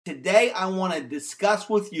Today, I want to discuss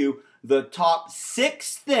with you the top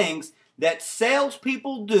 6 things that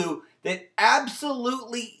salespeople do that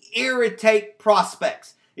absolutely irritate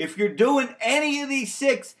prospects. If you're doing any of these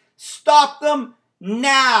 6, stop them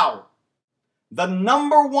now. The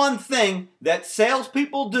number one thing that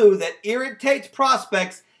salespeople do that irritates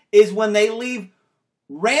prospects is when they leave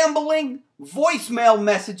rambling voicemail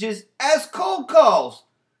messages as cold calls.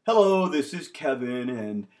 Hello, this is Kevin,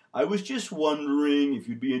 and I was just wondering if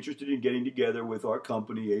you'd be interested in getting together with our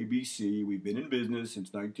company, ABC. We've been in business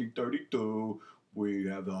since 1932. We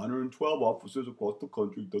have 112 offices across the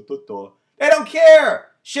country. They don't care.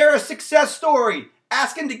 Share a success story.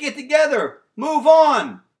 Ask them to get together. Move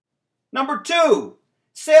on. Number 2,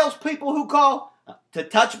 salespeople who call to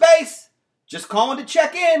touch base. Just calling to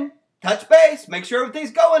check in. Touch base. Make sure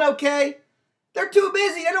everything's going okay. They're too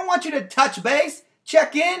busy. They don't want you to touch base.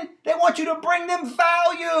 Check in. They want you to bring them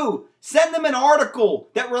value. Send them an article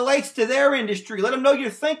that relates to their industry. Let them know you're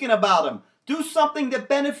thinking about them. Do something that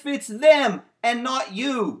benefits them and not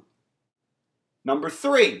you. Number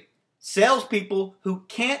 3, salespeople who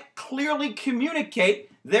can't clearly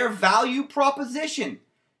communicate their value proposition.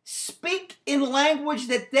 Speak in language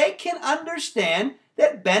that they can understand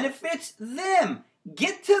that benefits them.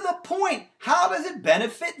 Get to the point. How does it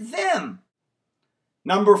benefit them?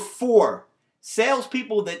 Number 4,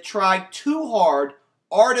 salespeople that try too hard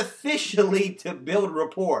artificially to build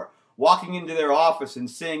rapport. Walking into their office and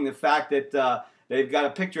seeing the fact that they've got a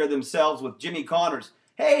picture of themselves with Jimmy Connors.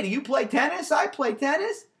 Hey, do you play tennis? I play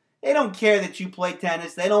tennis. They don't care that you play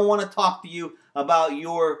tennis. They don't want to talk to you about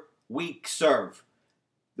your weak serve.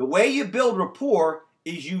 The way you build rapport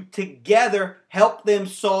is you together help them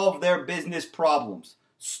solve their business problems.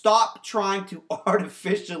 Stop trying to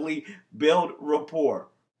artificially build rapport.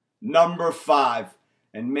 Number 5,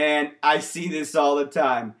 and man, I see this all the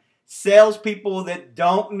time. Salespeople that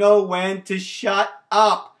don't know when to shut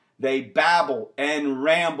up. They babble and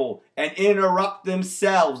ramble and interrupt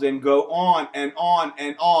themselves and go on and on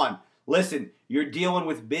and on. Listen, you're dealing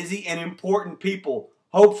with busy and important people.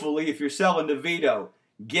 Hopefully, if you're selling to Vito,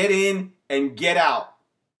 get in and get out.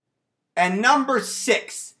 And number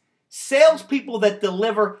 6, salespeople that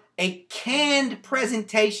deliver a canned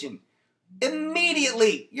presentation.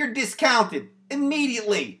 Immediately, you're discounted.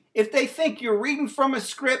 Immediately. If they think you're reading from a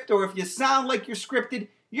script or if you sound like you're scripted,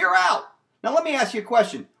 you're out. Now, let me ask you a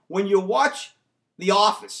question. When you watch The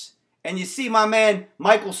Office and you see my man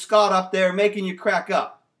Michael Scott up there making you crack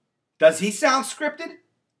up, does he sound scripted?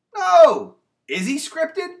 No. Is he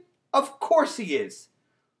scripted? Of course he is.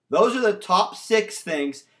 Those are the top 6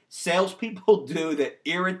 things salespeople do that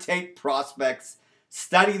irritate prospects.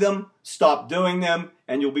 Study them, stop doing them,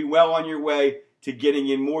 and you'll be well on your way to getting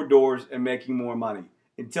in more doors and making more money.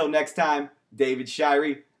 Until next time, David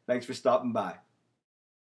Shirey, thanks for stopping by.